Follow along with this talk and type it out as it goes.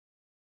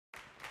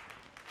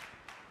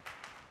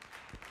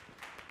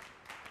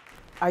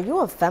Are you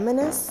a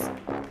feminist?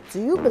 Do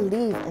you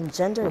believe in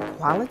gender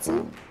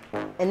equality?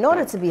 In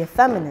order to be a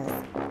feminist,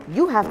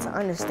 you have to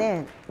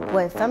understand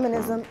what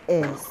feminism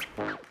is.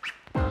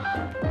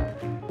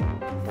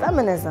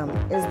 Feminism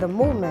is the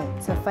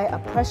movement to fight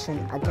oppression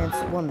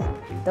against women.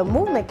 The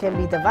movement can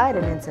be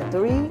divided into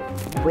 3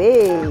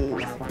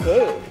 waves.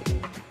 Hey.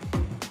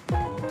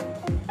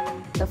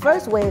 The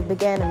first wave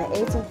began in the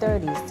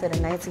 1830s to the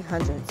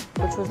 1900s,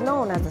 which was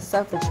known as the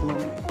suffrage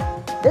movement.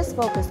 This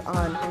focused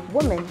on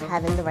women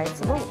having the right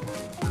to vote.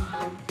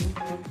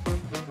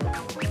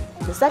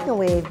 The second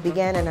wave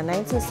began in the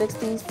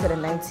 1960s to the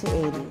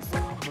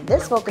 1980s.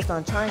 This focused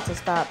on trying to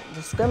stop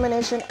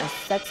discrimination and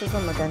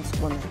sexism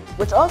against women,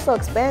 which also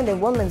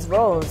expanded women's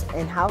roles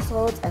in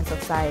households and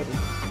society.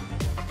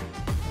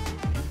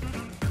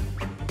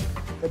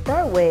 The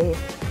third wave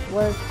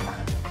was,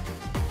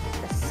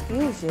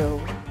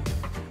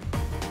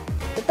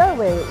 The third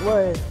wave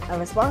was a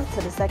response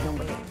to the second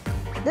wave.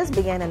 This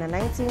began in the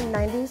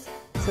 1990s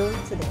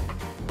to today.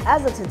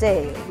 As of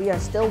today, we are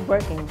still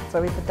working for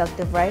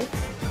reproductive rights,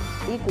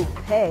 equal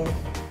pay,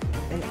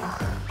 and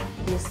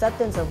the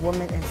acceptance of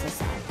women in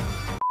society.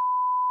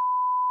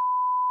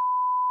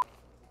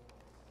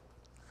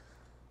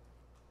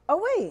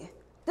 Oh wait,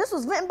 this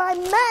was written by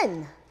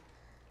men!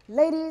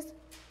 Ladies,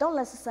 don't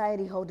let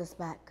society hold us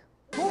back.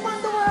 Who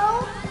won the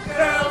world?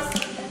 Girls!